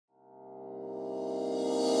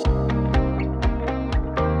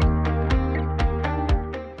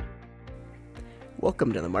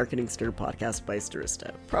Welcome to the Marketing Stir podcast by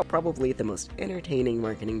Stirista, probably the most entertaining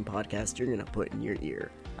marketing podcast you're going to put in your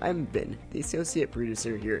ear. I'm Vin, the associate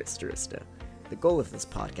producer here at Stirista. The goal of this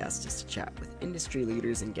podcast is to chat with industry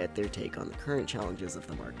leaders and get their take on the current challenges of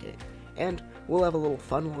the market. And we'll have a little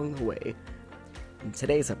fun along the way. In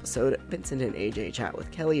today's episode, Vincent and Ajay chat with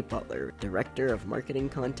Kelley Butler, Director of Marketing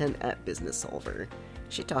Content at Businessolver.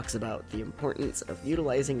 She talks about the importance of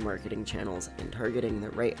utilizing marketing channels and targeting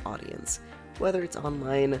the right audience, whether it's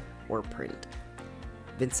online or print.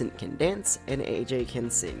 Vincent can dance and Ajay can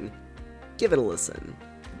sing. Give it a listen.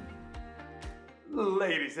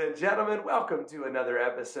 Ladies and gentlemen, welcome to another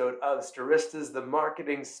episode of Stirista's The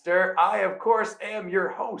Marketing Stir. I, of course, am your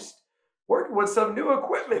host, working with some new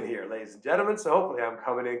equipment here, ladies and gentlemen, so hopefully I'm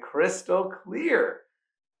coming in crystal clear.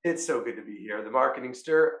 It's so good to be here. The Marketing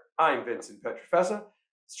Stir. I'm Vincent Petrofessa,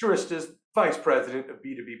 Stirista's Vice President of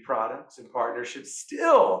B2B Products and Partnerships,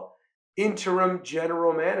 still Interim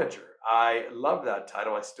General Manager. I love that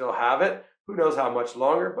title. I still have it. Who knows how much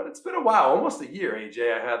longer, but it's been a while, almost a year,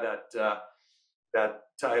 AJ. I had that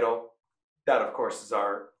title. That, of course, is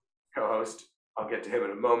our co-host. I'll get to him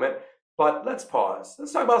in a moment. But let's pause.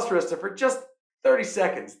 Let's talk about Stirista for just 30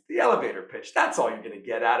 seconds. The elevator pitch. That's all you're going to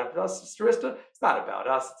get out of us, Stirista. It's not about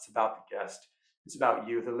us. It's about the guest. It's about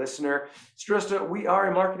you, the listener. Stirista, we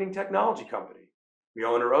are a marketing technology company. We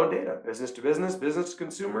own our own data, business to business, business to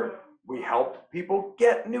consumer. We help people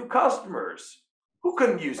get new customers. Who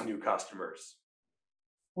couldn't use new customers?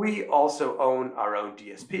 We also own our own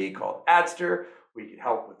DSP called Adster. We can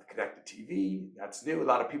help with connected TV. That's new. A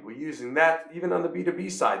lot of people using that. Even on the B2B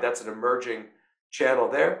side, that's an emerging channel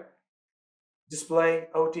there. Display,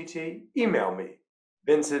 OTT, email me,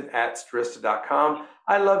 Vincent@Stirista.com.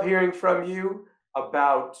 I love hearing from you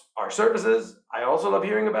about our services. I also love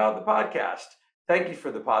hearing about the podcast. Thank you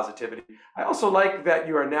for the positivity. I also like that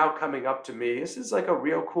you are now coming up to me. This is like a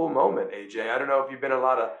real cool moment, AJ. I don't know if you've been to a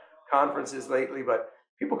lot of conferences lately, but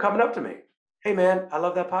people coming up to me. Hey, man, I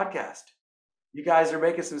love that podcast. You guys are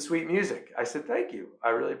making some sweet music. I said, thank you. I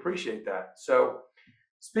really appreciate that. So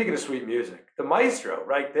speaking of sweet music, the maestro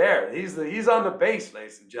right there, he's on the bass,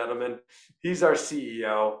 ladies and gentlemen. He's our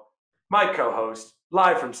CEO, my co-host,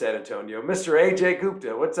 live from San Antonio, Mr. Ajay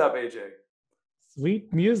Gupta. What's up, AJ?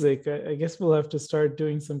 Sweet music. I guess we'll have to start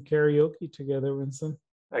doing some karaoke together, Vincent.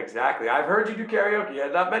 Exactly. I've heard you do karaoke. Yeah,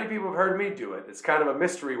 not many people have heard me do it. It's kind of a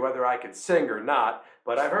mystery whether I can sing or not,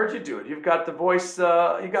 but I've heard you do it. You've got the voice, you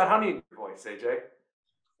got honey in your voice, AJ.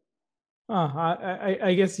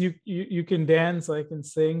 I guess you can dance, I can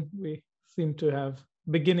sing. We seem to have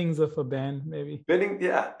beginnings of a band, maybe.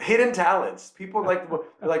 Yeah, hidden talents. People like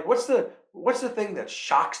what's the thing that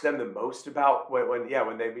shocks them the most about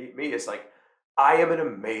when they meet me? It's like, I am an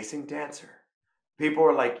amazing dancer. People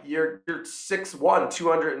are like, you're 6'1",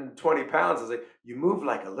 220 pounds. I was like, you move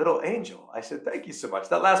like a little angel. I said, thank you so much.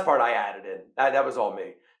 That last part I added in. That was all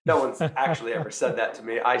me. No one's actually ever said that to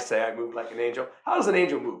me. I say I move like an angel. How does an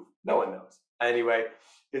angel move? No one knows. Anyway,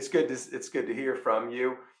 it's good to hear from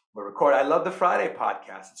you. We're recording. I love the Friday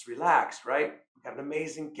podcast. It's relaxed, right? We got an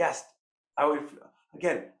amazing guest. I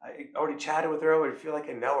already chatted with her. I would feel like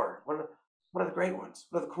I know her. One of the great ones.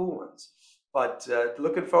 One of the cool ones. But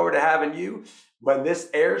looking forward to having you. When this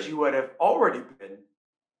airs, you would have already been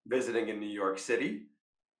visiting in New York City.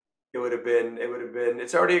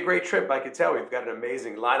 It's already a great trip, I could tell. We've got an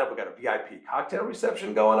amazing lineup. We've got a VIP cocktail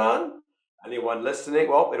reception going on. Anyone listening,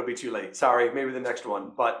 well, it'll be too late. Sorry, maybe the next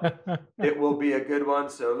one, but it will be a good one.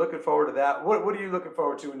 So looking forward to that. What are you looking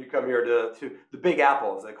forward to when you come here to the Big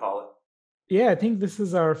Apple, as they call it? Yeah, I think this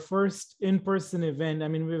is our first in-person event. I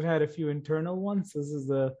mean, we've had a few internal ones. This is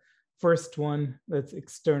the first one that's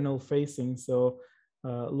external facing. So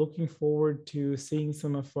looking forward to seeing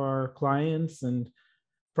some of our clients and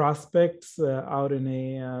prospects out in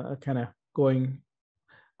a kind of going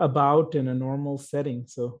about in a normal setting.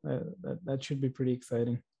 So that should be pretty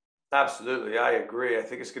exciting. Absolutely. I agree. I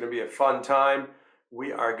think it's going to be a fun time.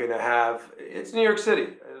 We are going to it's New York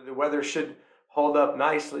City. The weather should hold up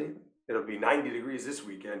nicely. It'll be 90 degrees this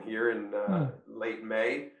weekend here in late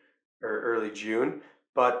May or early June.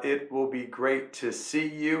 But it will be great to see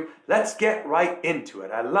you. Let's get right into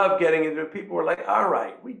it. I love getting into it. People are like, all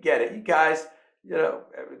right, we get it. You guys, we're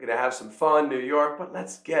going to have some fun, New York, but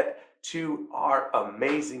let's get to our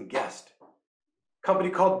amazing guest. Company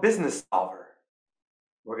called Businessolver.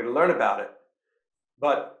 We're going to learn about it.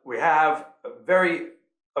 But we have a very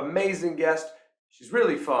amazing guest. She's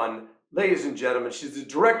really fun. Ladies and gentlemen, she's the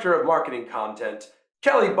Director of Marketing Content,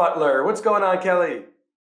 Kelley Butler. What's going on, Kelley?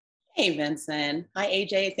 Hey, Vincent. Hi,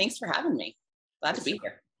 AJ. Thanks for having me. Glad to be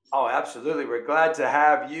here. Oh, absolutely. We're glad to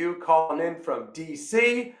have you calling in from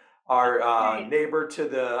DC. our neighbor to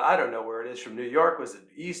the, I don't know where it is from New York. Was it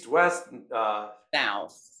east, west,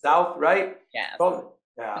 South. south, right? Yes. Oh,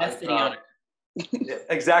 yeah. Best city on Yeah,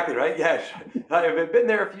 exactly, right? Yeah. I've been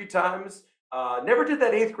there a few times. Never did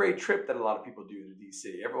that 8th grade trip that a lot of people do to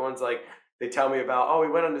DC. Everyone's like, they tell me about, oh, we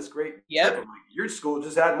went on this great trip. I'm like, your school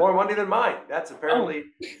just had more money than mine. That's apparently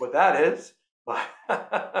what that is.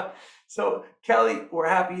 So, Kelley, we're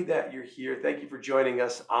happy that you're here. Thank you for joining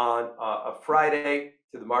us on a Friday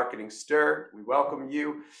to the Marketing Stir. We welcome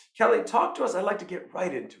you. Kelley, talk to us. I'd like to get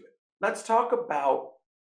right into it. Let's talk about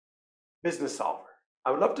Businessolver.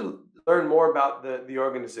 I would love to learn more about the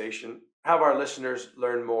organization, have our listeners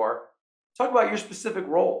learn more. Talk about your specific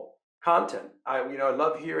role, content. I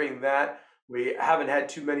love hearing that. We haven't had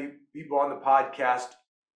too many people on the podcast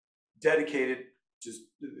dedicated to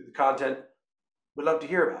the content. We'd love to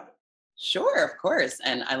hear about it. Sure, of course.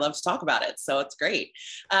 And I love to talk about it. So it's great.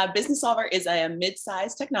 Businessolver is a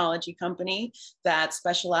mid-sized technology company that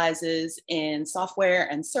specializes in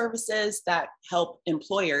software and services that help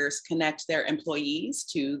employers connect their employees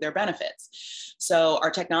to their benefits. So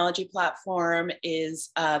our technology platform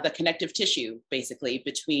is the connective tissue, basically,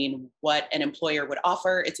 between what an employer would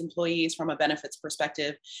offer its employees from a benefits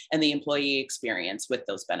perspective and the employee experience with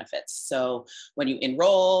those benefits. So when you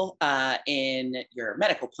enroll in your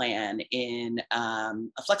medical plan, in a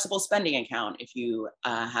flexible spending account, if you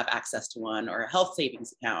have access to one, or a health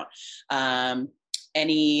savings account,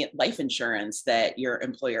 any life insurance that your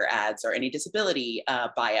employer adds, or any disability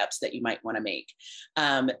buy-ups that you might want to make.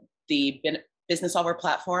 The Businessolver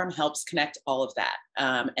platform helps connect all of that.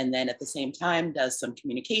 And then at the same time does some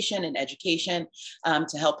communication and education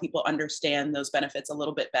to help people understand those benefits a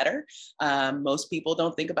little bit better. Most people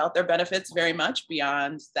don't think about their benefits very much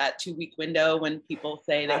beyond that 2-week window when people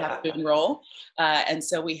say they have to enroll. And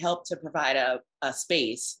so we help to provide a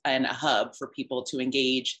space and a hub for people to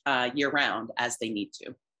engage year round as they need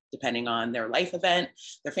to, depending on their life event,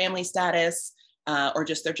 their family status, or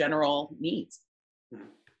just their general needs.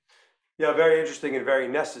 Yeah, very interesting and very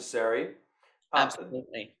necessary.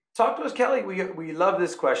 Absolutely. Talk to us, Kelley. We love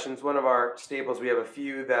this question. It's one of our staples. We have a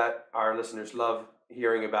few that our listeners love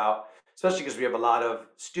hearing about, especially because we have a lot of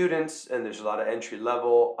students and there's a lot of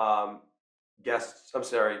entry-level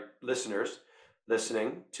listeners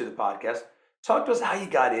listening to the podcast. Talk to us how you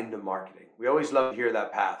got into marketing. We always love to hear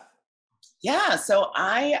that path. Yeah, so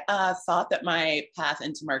I thought that my path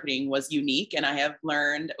into marketing was unique, and I have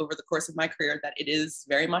learned over the course of my career that it is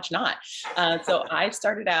very much not. So I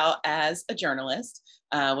started out as a journalist,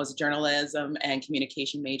 was a journalism and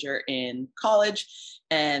communication major in college,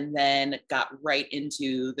 and then got right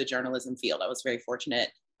into the journalism field. I was very fortunate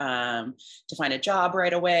to find a job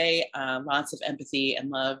right away, lots of empathy and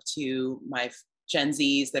love to my Gen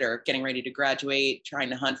Zs that are getting ready to graduate, trying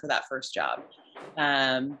to hunt for that first job.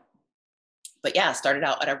 But yeah, started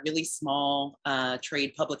out at a really small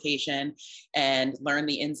trade publication and learned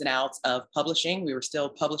the ins and outs of publishing. We were still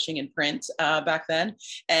publishing in print back then.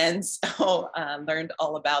 And so learned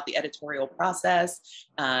all about the editorial process,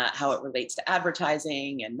 how it relates to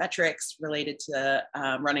advertising and metrics related to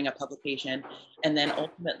running a publication. And then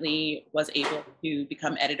ultimately was able to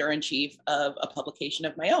become editor-in-chief of a publication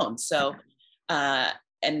of my own. So,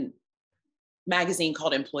 and magazine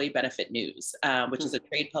called Employee Benefit News, which is a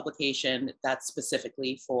trade publication that's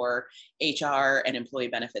specifically for HR and employee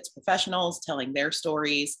benefits professionals, telling their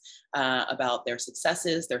stories about their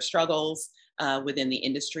successes, their struggles within the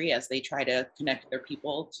industry as they try to connect their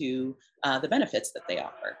people to the benefits that they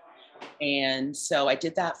offer. And so I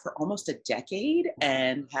did that for almost a decade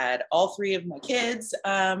and had all 3 of my kids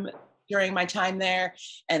during my time there.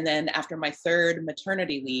 And then after my 3rd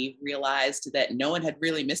maternity leave, realized that no one had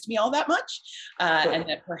really missed me all that much. And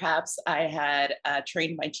that perhaps I had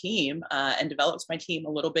trained my team and developed my team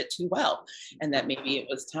a little bit too well. And that maybe it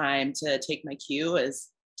was time to take my cue as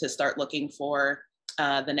to start looking for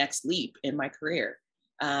the next leap in my career.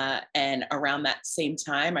 And around that same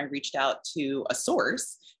time, I reached out to a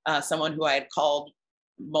source, someone who I had called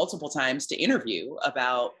multiple times to interview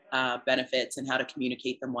about benefits and how to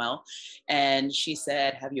communicate them well. And she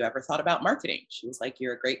said, have you ever thought about marketing? She was like,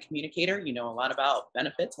 you're a great communicator. You know a lot about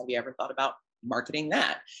benefits. Have you ever thought about marketing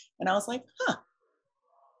that? And I was like,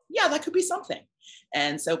 yeah, that could be something.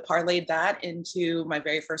 And so parlayed that into my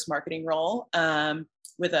very first marketing role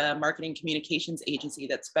with a marketing communications agency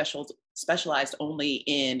that specialized only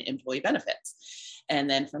in employee benefits. And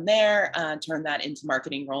then from there, turned that into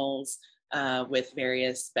marketing roles with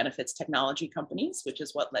various benefits technology companies, which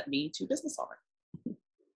is what led me to Businessolver.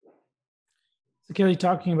 So Kelley,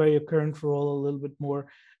 talking about your current role a little bit more,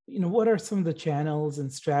 what are some of the channels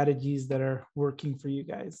and strategies that are working for you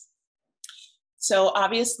guys? So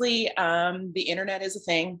obviously, the internet is a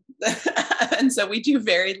thing, and so we do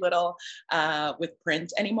very little with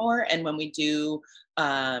print anymore. And when we do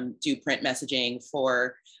print messaging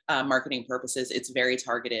for marketing purposes, it's very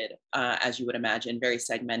targeted, as you would imagine, very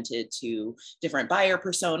segmented to different buyer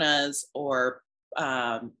personas or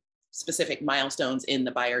specific milestones in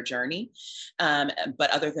the buyer journey. But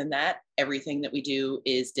other than that, everything that we do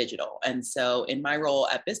is digital. And so in my role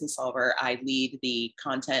at Businessolver, I lead the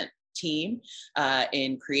content team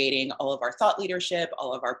in creating all of our thought leadership,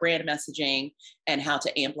 all of our brand messaging, and how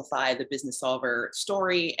to amplify the Businessolver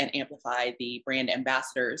story and amplify the brand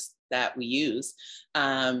ambassadors that we use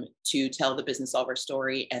to tell the Businessolver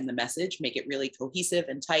story and the message, make it really cohesive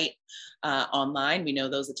and tight online. We know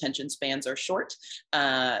those attention spans are short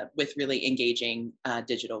with really engaging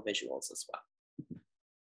digital visuals as well.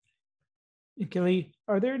 Kelley,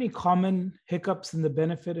 are there any common hiccups in the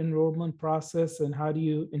benefit enrollment process, and how do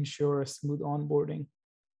you ensure a smooth onboarding?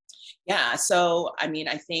 Yeah, so I mean,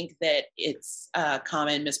 I think that it's a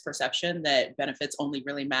common misperception that benefits only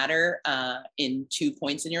really matter in 2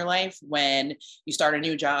 points in your life: when you start a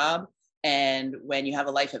new job and when you have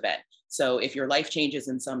a life event. So if your life changes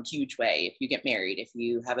in some huge way, if you get married, if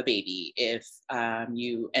you have a baby, if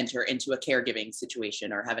you enter into a caregiving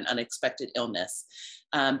situation or have an unexpected illness,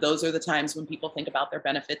 those are the times when people think about their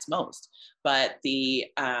benefits most. But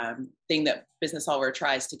the thing that Businessolver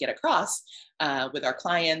tries to get across with our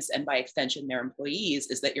clients and by extension their employees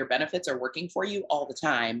is that your benefits are working for you all the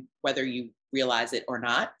time, whether you realize it or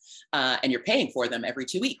not, and you're paying for them every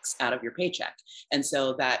 2 weeks out of your paycheck. And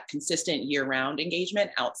so that consistent year-round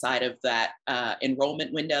engagement outside of that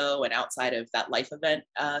enrollment window and outside of that life event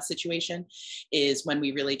situation is when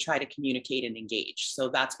we really try to communicate and engage. So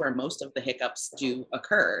that's where most of the hiccups do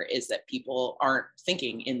occur, is that people aren't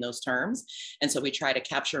thinking in those terms. And so we try to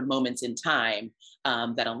capture moments in time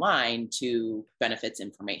that align to benefits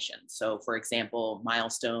information. So for example,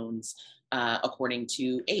 milestones according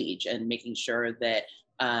to age, and making sure that,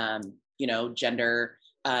 gender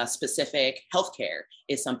specific healthcare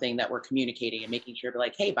is something that we're communicating, and making sure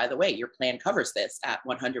like, hey, by the way, your plan covers this at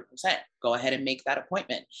 100%. Go ahead and make that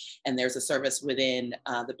appointment. And there's a service within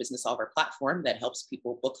the Businessolver platform that helps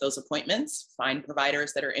people book those appointments, find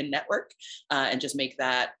providers that are in network, and just make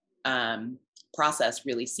that process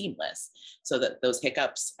really seamless so that those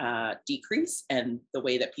hiccups decrease and the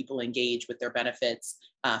way that people engage with their benefits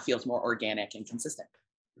feels more organic and consistent.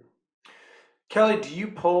 Kelley, do you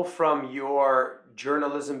pull from your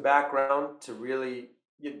journalism background to really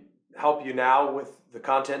help you now with the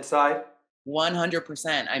content side?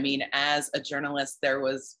 100%. I mean, as a journalist, there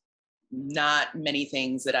was not many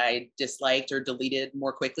things that I disliked or deleted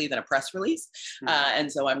more quickly than a press release. And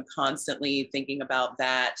so I'm constantly thinking about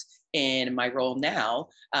that in my role now,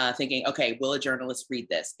 thinking, okay, will a journalist read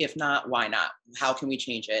this? If not, why not? How can we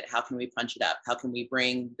change it? How can we punch it up? How can we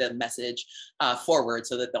bring the message forward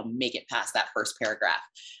so that they'll make it past that first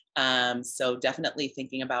paragraph? So definitely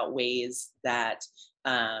thinking about ways that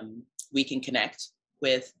we can connect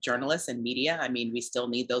with journalists and media. I mean, we still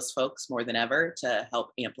need those folks more than ever to help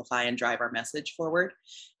amplify and drive our message forward.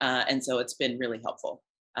 And so it's been really helpful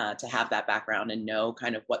to have that background and know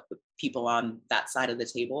kind of what the people on that side of the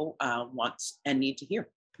table want and need to hear.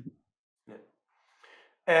 Yeah.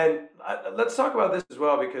 And let's talk about this as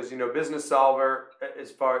well, because, Businessolver, as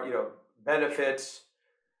far, benefits,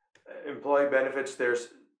 employee benefits, there's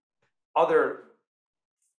other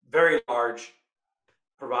very large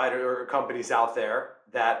provider or companies out there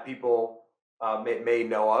that people may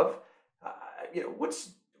know of.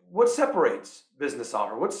 What separates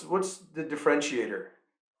Businessolver? What's the differentiator?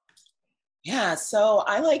 Yeah, so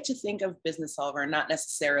I like to think of Businessolver not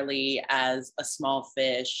necessarily as a small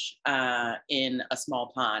fish in a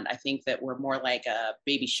small pond. I think that we're more like a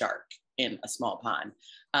baby shark in a small pond.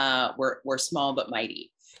 We're small but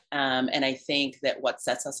mighty. And I think that what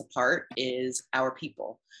sets us apart is our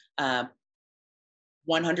people.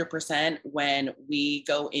 100% when we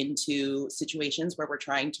go into situations where we're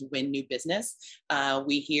trying to win new business,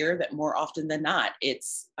 we hear that more often than not,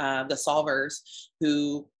 it's the solvers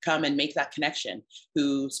who come and make that connection,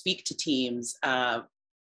 who speak to teams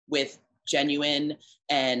with genuine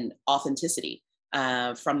and authenticity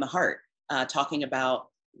from the heart, talking about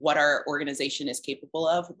what our organization is capable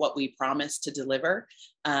of, what we promise to deliver.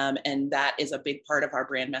 And that is a big part of our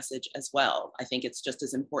brand message as well. I think it's just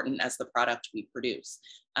as important as the product we produce.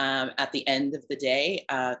 At the end of the day,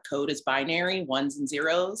 code is binary, ones and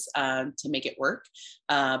zeros to make it work,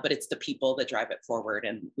 but it's the people that drive it forward.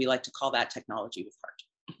 And we like to call that technology with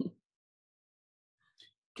heart.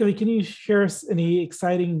 Kelley, can you share any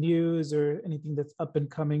exciting news or anything that's up and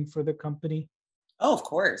coming for the company? Oh, of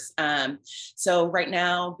course. So right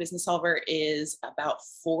now, Businessolver is about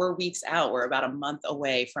 4 weeks out. We're about a month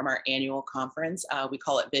away from our annual conference. We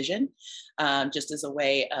call it Vision, just as a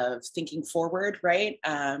way of thinking forward, right?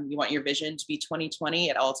 You want your vision to be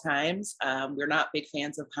 2020 at all times. We're not big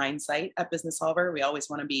fans of hindsight at Businessolver. We always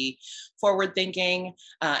want to be forward thinking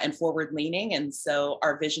and forward leaning. And so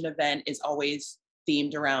our Vision event is always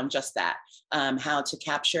themed around just that, how to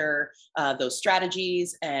capture those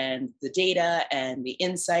strategies and the data and the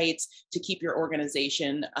insights to keep your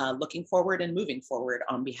organization looking forward and moving forward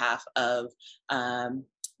on behalf of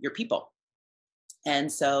your people.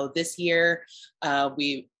 And so this year,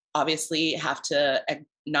 we obviously have to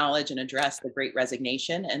acknowledge and address the Great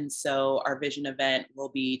Resignation. And so our Vision event will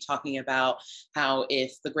be talking about how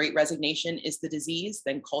if the Great Resignation is the disease,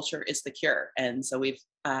 then culture is the cure. And so we've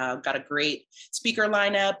got a great speaker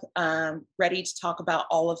lineup ready to talk about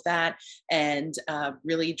all of that and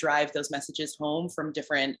really drive those messages home from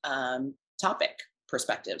different topic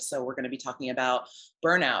perspectives. So we're going to be talking about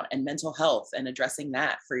burnout and mental health and addressing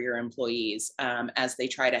that for your employees as they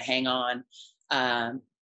try to hang on.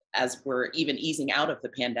 As we're even easing out of the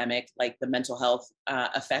pandemic, like the mental health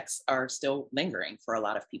effects are still lingering for a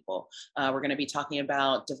lot of people. We're going to be talking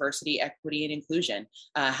about diversity, equity, and inclusion,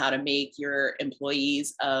 how to make your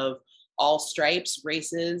employees of all stripes,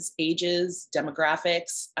 races, ages,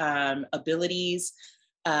 demographics, abilities,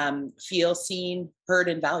 feel seen, heard,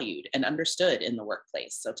 and valued and understood in the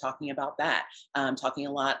workplace. So talking about that, talking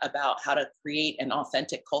a lot about how to create an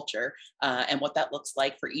authentic culture and what that looks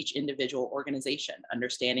like for each individual organization,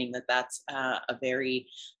 understanding that that's a very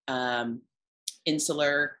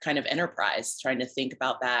insular kind of enterprise, trying to think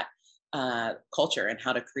about that culture and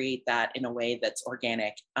how to create that in a way that's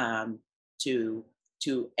organic to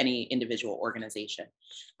any individual organization.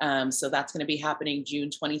 So that's going to be happening June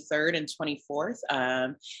 23rd and 24th.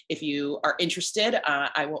 If you are interested,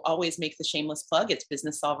 I will always make the shameless plug. It's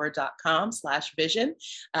businessolver.com/vision.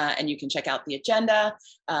 And you can check out the agenda,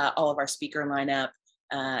 all of our speaker lineup,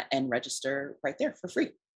 and register right there for free.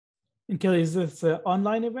 And Kelley, is this an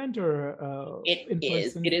online event or in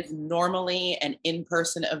person? It is normally an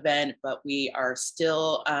in-person event, but we are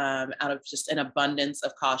still out of just an abundance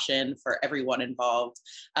of caution for everyone involved,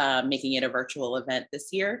 making it a virtual event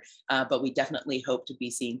this year. But we definitely hope to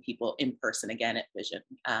be seeing people in person again at Vision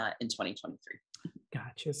in 2023.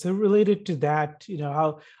 Gotcha. So related to that,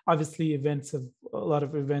 how obviously a lot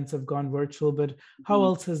of events have gone virtual, but how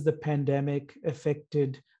else has the pandemic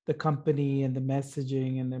affected the company and the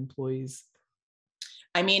messaging and the employees?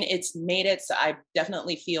 I mean, it's made it so I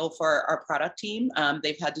definitely feel for our product team.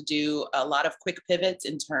 They've had to do a lot of quick pivots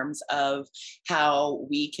in terms of how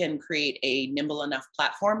we can create a nimble enough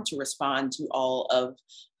platform to respond to all of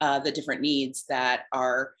the different needs that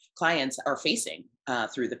our clients are facing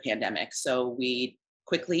through the pandemic. So we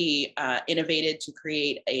quickly innovated to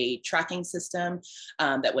create a tracking system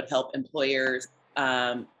that would help employers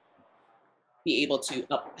be able to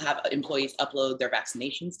have employees upload their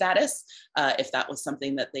vaccination status if that was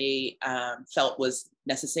something that they felt was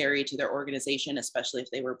necessary to their organization, especially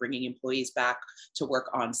if they were bringing employees back to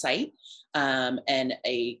work on site, and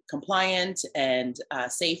a compliant and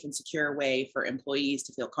safe and secure way for employees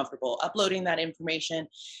to feel comfortable uploading that information,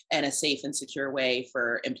 and a safe and secure way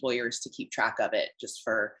for employers to keep track of it just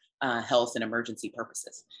for health and emergency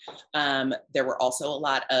purposes. There were also a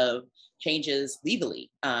lot of changes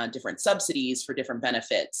legally, different subsidies for different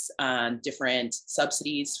benefits, different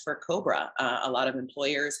subsidies for COBRA. A lot of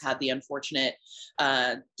employers had the unfortunate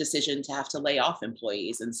decision to have to lay off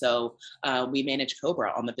employees. And so we manage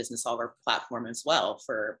COBRA on the Businessolver platform as well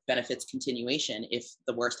for benefits continuation if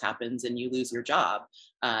the worst happens and you lose your job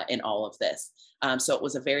in all of this. So it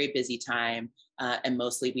was a very busy time. And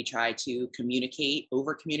mostly we try to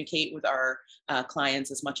over communicate with our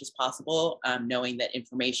clients as much as possible, knowing that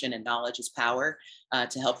information and knowledge is power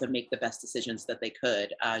to help them make the best decisions that they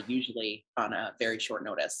could, usually on a very short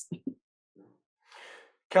notice.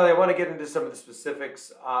 Kelley, I want to get into some of the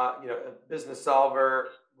specifics, Businessolver,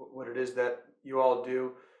 what it is that you all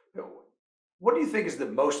do. What do you think is the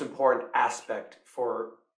most important aspect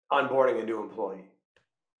for onboarding a new employee?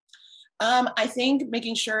 I think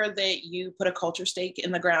making sure that you put a culture stake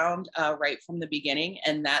in the ground right from the beginning,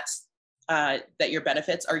 and that's that your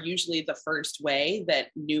benefits are usually the first way that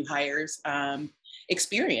new hires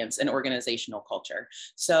experience an organizational culture.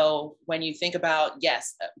 So when you think about,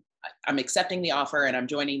 yes, I'm accepting the offer and I'm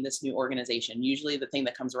joining this new organization, usually the thing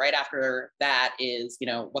that comes right after that is,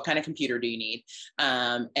 what kind of computer do you need?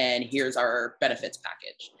 And here's our benefits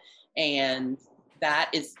package. And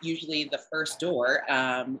that is usually the first door.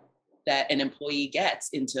 that an employee gets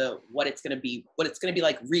into what it's going to be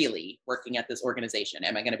like really working at this organization.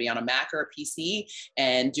 Am I going to be on a Mac or a PC?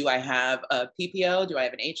 And do I have a PPO? Do I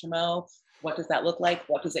have an HMO? What does that look like?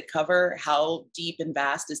 What does it cover? How deep and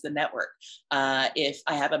vast is the network? If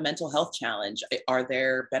I have a mental health challenge, are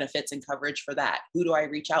there benefits and coverage for that? Who do I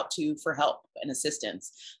reach out to for help and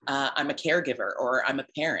assistance? I'm a caregiver or I'm a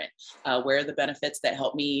parent. Where are the benefits that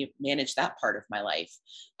help me manage that part of my life?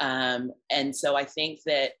 And so I think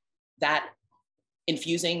that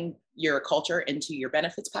infusing your culture into your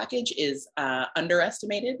benefits package is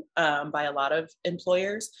underestimated by a lot of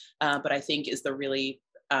employers, but I think is the really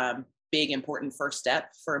big, important first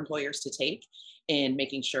step for employers to take in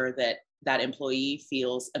making sure that that employee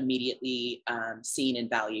feels immediately seen and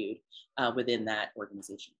valued within that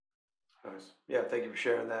organization. Nice. Yeah, thank you for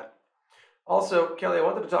sharing that. Also, Kelley, I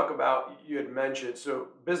wanted to talk about, you had mentioned, so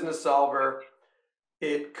Businessolver,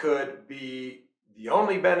 it could be the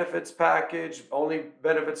only benefits package, only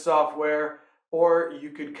benefits software, or you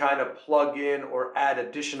could kind of plug in or add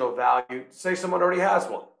additional value. Say someone already has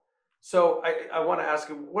one. So I want to ask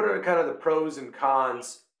you, what are kind of the pros and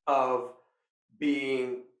cons of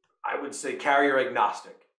being, I would say, carrier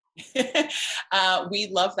agnostic? We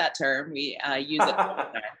love that term. We use it all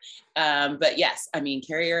the time. But yes, I mean,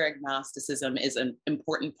 carrier agnosticism is an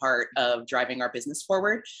important part of driving our business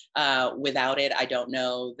forward. Without it, I don't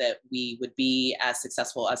know that we would be as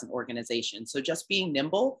successful as an organization. So just being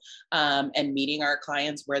nimble and meeting our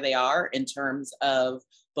clients where they are in terms of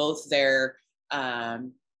both their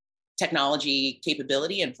technology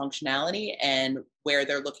capability and functionality and where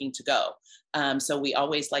they're looking to go. So we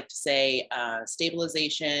always like to say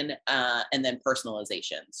stabilization and then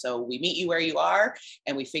personalization. So we meet you where you are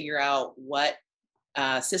and we figure out what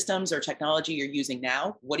systems or technology you're using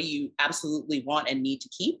now. What do you absolutely want and need to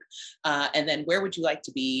keep? And then where would you like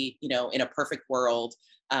to be, in a perfect world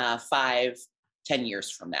 5-10 years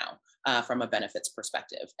from now? From a benefits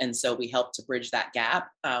perspective. And so we help to bridge that gap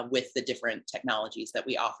with the different technologies that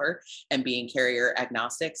we offer and being carrier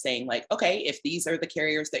agnostic, saying like, okay, if these are the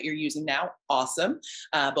carriers that you're using now, awesome.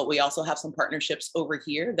 But we also have some partnerships over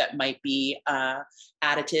here that might be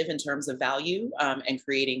additive in terms of value and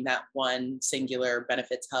creating that one singular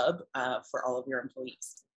benefits hub for all of your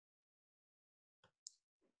employees.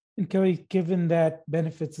 And Kelley, given that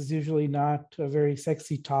benefits is usually not a very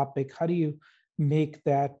sexy topic, how do you make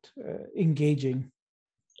that engaging?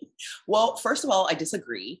 Well, first of all, I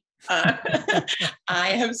disagree. I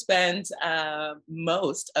have spent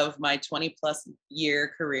most of my 20 plus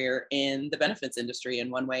year career in the benefits industry in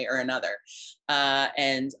one way or another.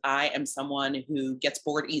 And I am someone who gets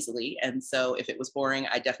bored easily. And so if it was boring,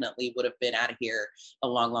 I definitely would have been out of here a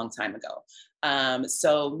long, long time ago.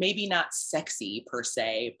 So maybe not sexy per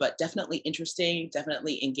se, but definitely interesting,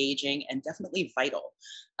 definitely engaging, and definitely vital.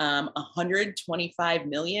 125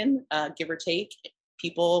 million, give or take,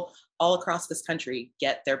 people all across this country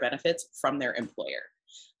get their benefits from their employer.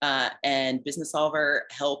 And Businessolver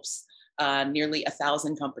helps nearly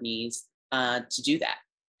 1,000 companies to do that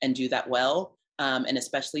and do that well. And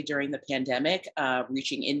especially during the pandemic,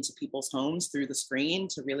 reaching into people's homes through the screen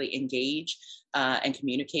to really engage and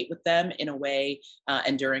communicate with them in a way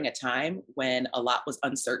and during a time when a lot was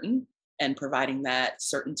uncertain, and providing that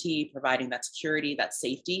certainty, providing that security, that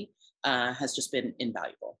safety has just been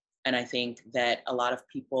invaluable. And I think that a lot of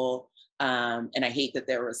people, and I hate that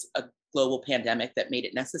there was a global pandemic that made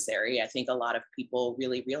it necessary. I think a lot of people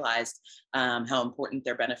really realized how important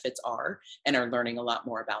their benefits are and are learning a lot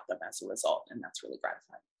more about them as a result. And that's really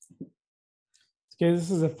gratifying. Okay,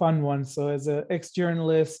 this is a fun one. So as an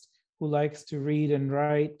ex-journalist who likes to read and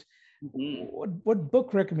write, what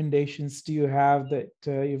book recommendations do you have that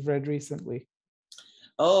you've read recently?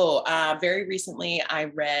 Oh, very recently I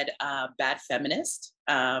read Bad Feminist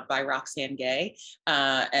by Roxane Gay.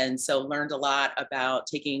 And so learned a lot about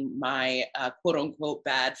taking my quote unquote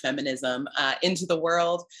bad feminism into the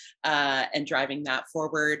world and driving that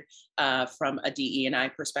forward from a DE&I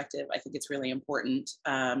perspective. I think it's really important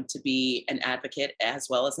to be an advocate as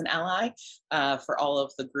well as an ally for all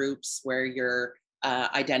of the groups where your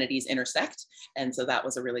identities intersect. And so that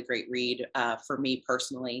was a really great read for me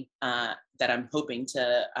personally that I'm hoping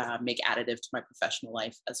to make additive to my professional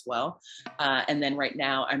life as well. And then right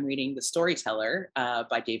now I'm reading The Storyteller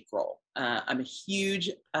by Dave Grohl. I'm a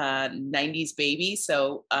huge 90s baby,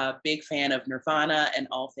 so a big fan of Nirvana and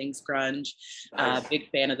all things grunge, nice.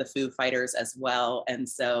 Big fan of the Foo Fighters as well. And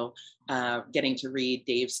so getting to read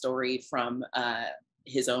Dave's story from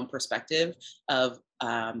his own perspective of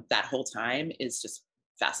that whole time is just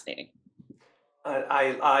fascinating.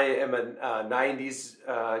 I am a 90s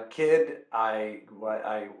kid. I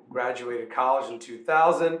graduated college in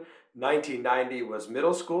 2000, 1990 was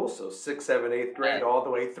middle school, so 6th, 7th, 8th grade, all the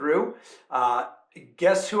way through.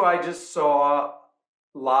 Guess who I just saw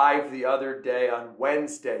live the other day on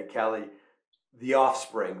Wednesday, Kelley? The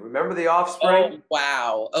Offspring. Remember The Offspring? Oh,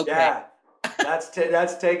 wow. Okay. Yeah. That's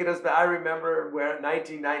taking us back. I remember where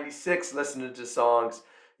 1996 listening to songs.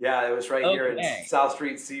 Yeah, it was right here in South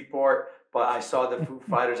Street Seaport. But I saw the Foo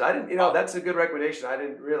Fighters. I didn't, that's a good recommendation. I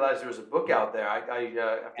didn't realize there was a book out there. I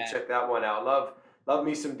have to check that one out. Love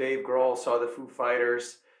me some Dave Grohl. Saw the Foo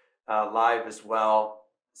Fighters live as well.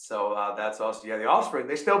 So that's awesome. Yeah, the Offspring.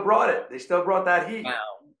 They still brought it. They still brought that heat. Wow,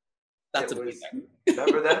 that's amazing.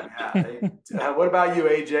 Remember that? Yeah. What about you,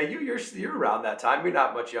 AJ? You're around that time. You're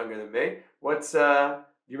not much younger than me. What's do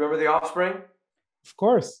you remember the Offspring? Of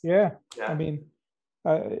course, yeah. I mean,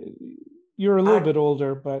 you're a little bit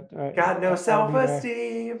older, but got no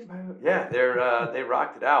self-esteem. Yeah, they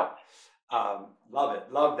rocked it out. Love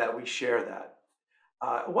it. Love that we share that.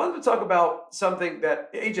 I wanted to talk about something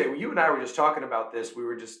that AJ, you and I were just talking about this. We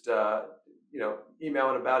were just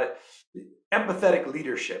emailing about it. Empathetic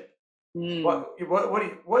leadership.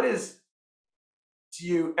 What is to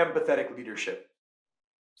you empathetic leadership?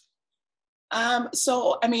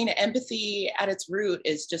 So, I mean, empathy at its root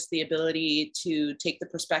is just the ability to take the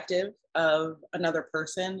perspective of another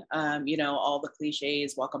person. All the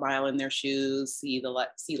cliches, walk a mile in their shoes, see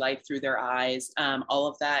life through their eyes. All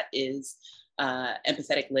of that is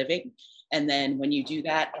empathetic living. And then when you do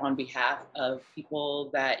that on behalf of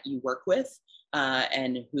people that you work with,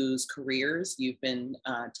 and whose careers you've been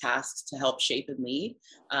tasked to help shape and lead,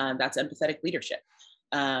 that's empathetic leadership.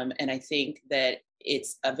 And I think that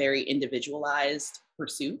it's a very individualized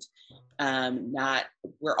pursuit.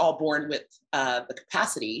 We're all born with the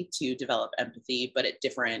capacity to develop empathy, but at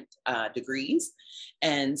different degrees.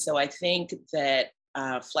 And so I think that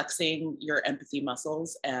flexing your empathy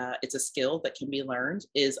muscles, it's a skill that can be learned,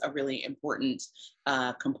 is a really important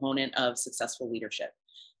component of successful leadership.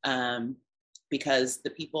 Because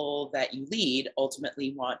the people that you lead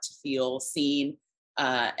ultimately want to feel seen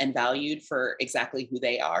and valued for exactly who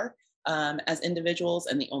they are as individuals.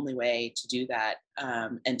 And the only way to do that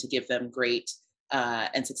and to give them great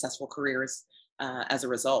and successful careers as a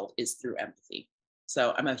result is through empathy.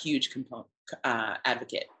 So I'm a huge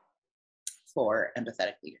advocate for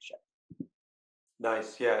empathetic leadership.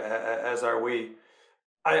 Nice. Yeah, as are we.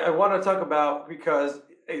 I want to talk about, because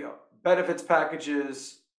benefits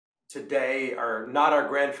packages today are not our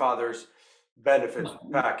grandfather's benefits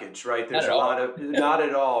package, right? There's a lot of, not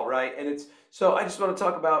at all, right? And so I just want to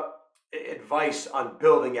talk about advice on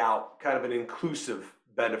building out kind of an inclusive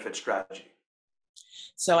benefit strategy.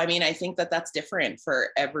 So, I mean, I think that that's different for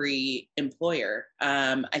every employer.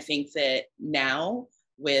 I think that now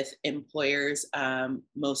with employers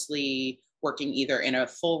mostly working either in a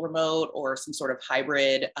full remote or some sort of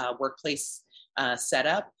hybrid workplace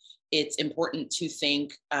setup, it's important to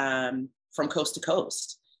think from coast to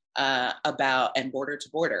coast about, and border to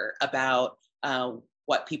border, about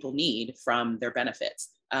what people need from their benefits.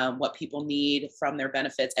 What people need from their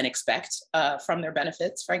benefits and expect from their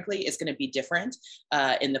benefits, frankly, is going to be different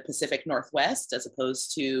in the Pacific Northwest as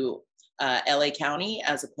opposed to LA County,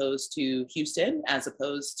 as opposed to Houston, as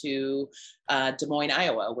opposed to Des Moines,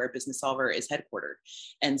 Iowa, where Businessolver is headquartered.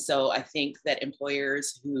 And so I think that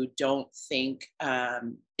employers who don't think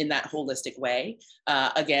in that holistic way,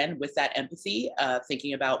 again, with that empathy,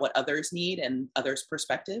 thinking about what others need and others'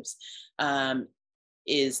 perspectives,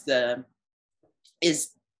 is to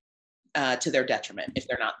their detriment if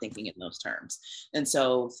they're not thinking in those terms. And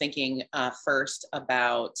so thinking first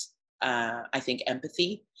about, I think,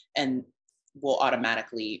 empathy, and will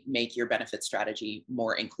automatically make your benefit strategy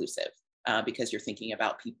more inclusive because you're thinking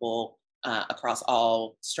about people across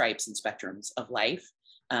all stripes and spectrums of life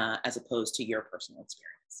as opposed to your personal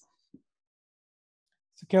experience.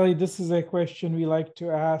 So Kelley, this is a question we like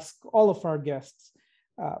to ask all of our guests.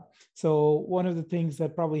 So one of the things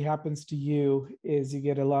that probably happens to you is you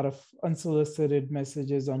get a lot of unsolicited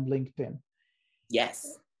messages on LinkedIn.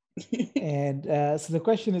 Yes. And so the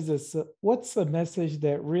question is this: what's a message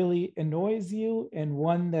that really annoys you and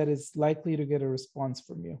one that is likely to get a response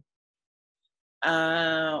from you?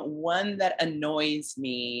 One that annoys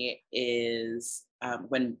me is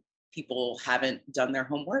when people haven't done their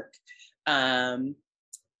homework,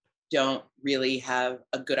 don't really have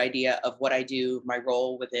a good idea of what I do, my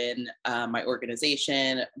role within my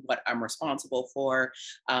organization, what I'm responsible for.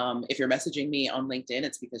 If you're messaging me on LinkedIn,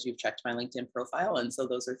 it's because you've checked my LinkedIn profile. And so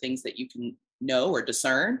those are things that you can know or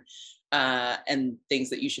discern and things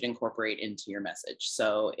that you should incorporate into your message.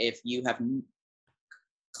 So if you have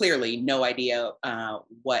clearly no idea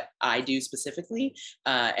what I do specifically.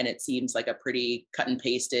 And it seems like a pretty cut and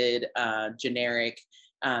pasted, generic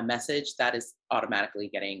message that is automatically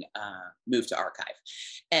getting moved to archive.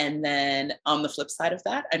 And then on the flip side of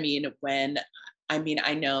that, I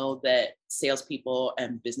know that salespeople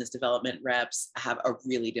and business development reps have a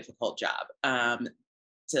really difficult job.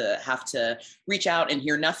 To have to reach out and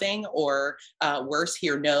hear nothing, or worse,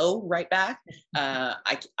 hear no right back.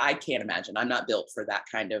 I can't imagine. I'm not built for that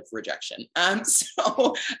kind of rejection.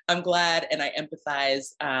 So I'm glad and I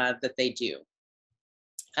empathize that they do.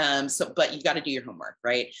 But you got to do your homework,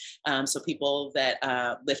 right? So people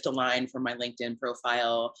that lift a line from my LinkedIn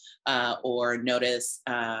profile or notice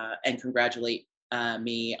and congratulate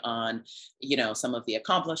me on, some of the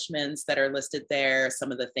accomplishments that are listed there,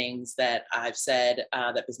 some of the things that I've said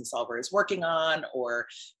that Businessolver is working on, or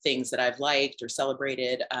things that I've liked or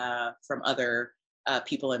celebrated from other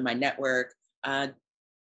people in my network.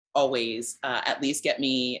 Always at least get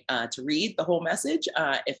me to read the whole message,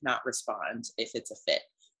 if not respond, if it's a fit.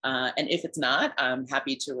 And if it's not, I'm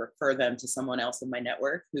happy to refer them to someone else in my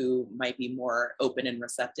network who might be more open and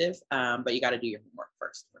receptive. But you got to do your homework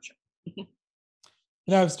first, for sure.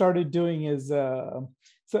 I've started doing is,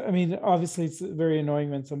 obviously it's very annoying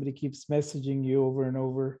when somebody keeps messaging you over and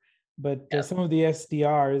over, but some of the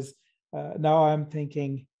SDRs, now I'm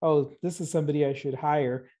thinking, oh, this is somebody I should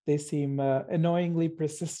hire. They seem annoyingly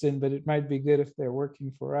persistent, but it might be good if they're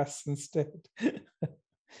working for us instead.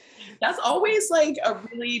 That's always like a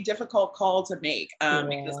really difficult call to make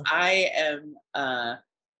because I am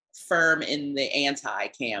firm in the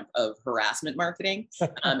anti-camp of harassment marketing.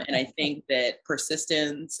 And I think that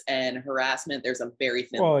persistence and harassment, there's a very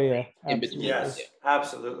thin line in between. Yes,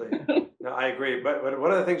 absolutely. No, I agree. But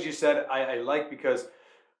one of the things you said, I like, because,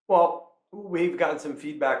 well, we've gotten some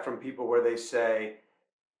feedback from people where they say,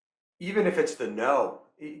 even if it's the no,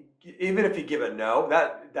 even if you give a no,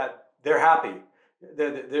 that they're happy.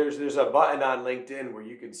 There's a button on LinkedIn where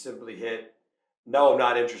you can simply hit no, I'm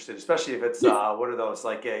not interested, especially if it's what are those,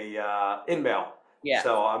 like a in-mail. Yeah.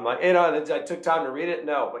 So I'm like, I took time to read it.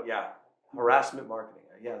 No, but yeah, harassment marketing.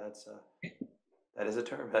 Yeah, that is a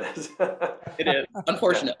term. That is. It is,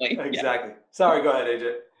 unfortunately. Yeah, exactly. Yeah. Sorry, go ahead,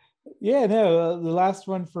 AJ. Yeah, no, the last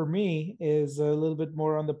one for me is a little bit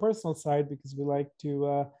more on the personal side, because we like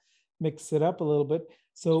to mix it up a little bit.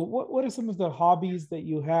 So what are some of the hobbies that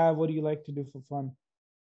you have? What do you like to do for fun?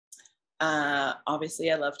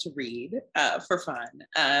 Obviously, I love to read for fun.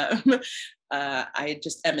 I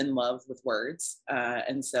just am in love with words,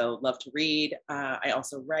 and so love to read. I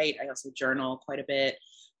also write. I also journal quite a bit,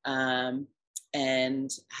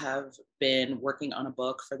 and have been working on a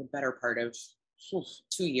book for the better part of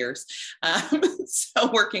 2 years.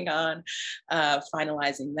 So working on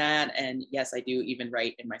finalizing that. And yes, I do even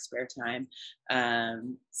write in my spare time.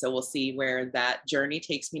 So we'll see where that journey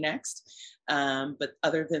takes me next. But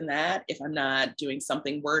other than that, if I'm not doing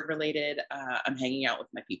something word related, I'm hanging out with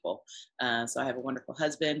my people. So I have a wonderful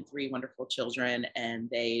husband, 3 wonderful children, and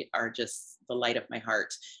they are just the light of my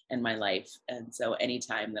heart and my life. And so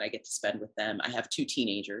anytime that I get to spend with them, I have 2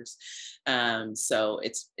 teenagers. So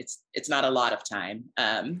it's not a lot of time.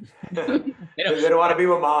 They don't want to be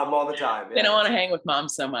with mom all the time. Yeah. They don't want to hang with mom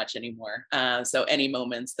so much anymore. So any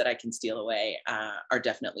moments that I can steal away are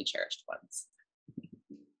definitely cherished ones.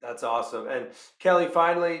 That's awesome. And Kelley,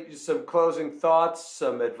 finally, some closing thoughts,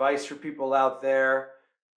 some advice for people out there,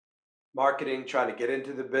 marketing, trying to get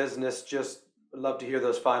into the business. Just would love to hear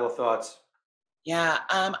those final thoughts. Yeah,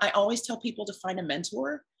 I always tell people to find a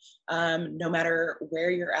mentor, no matter where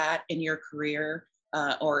you're at in your career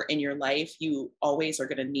or in your life. You always are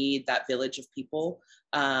going to need that village of people,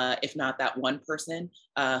 if not that one person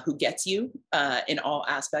who gets you in all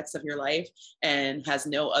aspects of your life and has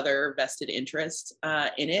no other vested interest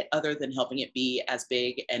in it other than helping it be as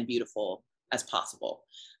big and beautiful as possible.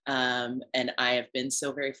 And I have been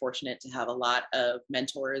so very fortunate to have a lot of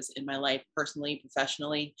mentors in my life, personally,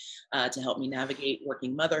 professionally, to help me navigate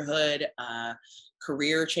working motherhood,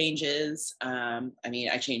 career changes.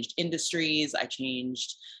 I changed industries, I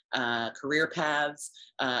changed career paths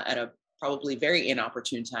at a probably very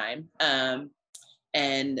inopportune time,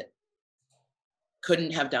 and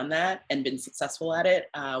couldn't have done that and been successful at it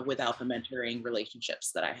without the mentoring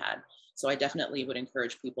relationships that I had. So I definitely would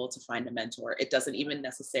encourage people to find a mentor. It doesn't even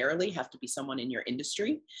necessarily have to be someone in your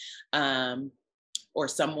industry or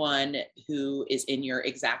someone who is in your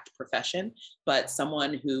exact profession, but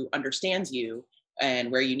someone who understands you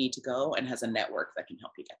and where you need to go and has a network that can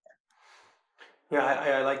help you get there.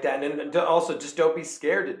 Yeah, I like that. And also just don't be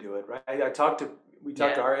scared to do it, right? We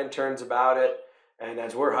talked to our interns about it. And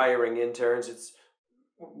as we're hiring interns,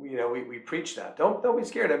 we preach that. Don't be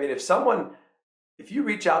scared. I mean, if you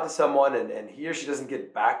reach out to someone and he or she doesn't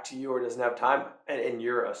get back to you or doesn't have time, and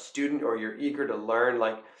you're a student or you're eager to learn,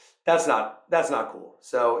 like that's not cool.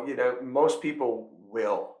 So, most people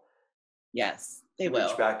will Yes, they will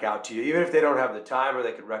reach back out to you, even if they don't have the time or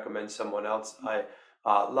they could recommend someone else. I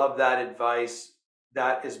love that advice.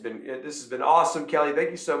 This has been awesome, Kelley.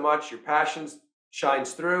 Thank you so much. Your passion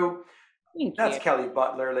shines through. That's Kelley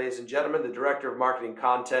Butler, ladies and gentlemen, the Director of Marketing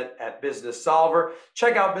Content at Businessolver.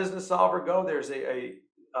 Check out Businessolver. There's a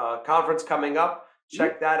conference coming up.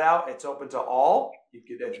 Check that out. It's open to all.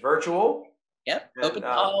 It's virtual. Yep, open to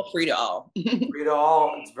all, free to all. Free to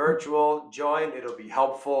all. It's virtual. Join. It'll be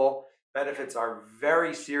helpful. Benefits are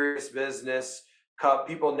very serious business.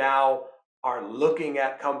 People now are looking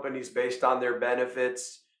at companies based on their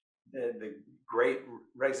benefits. The great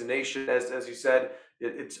resignation, as you said,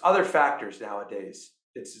 it's other factors nowadays.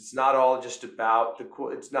 It's not all just about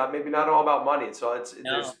it's not all about money.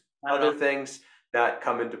 There's other things that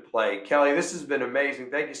come into play. Kelley, this has been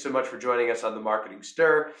amazing. Thank you so much for joining us on the Marketing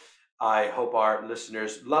Stir. I hope our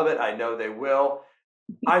listeners love it. I know they will.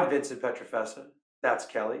 I'm Vincent Petrofessa. That's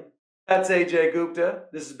Kelley. That's Ajay Gupta.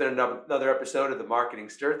 This has been another episode of the Marketing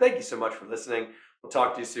Stir. Thank you so much for listening. We'll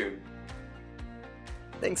talk to you soon.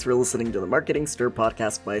 Thanks for listening to the Marketing Stir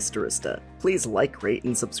podcast by Stirista. Please like, rate,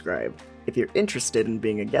 and subscribe. If you're interested in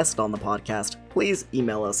being a guest on the podcast, please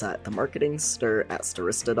email us at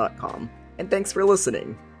themarketingstir@stirista.com. And thanks for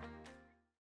listening.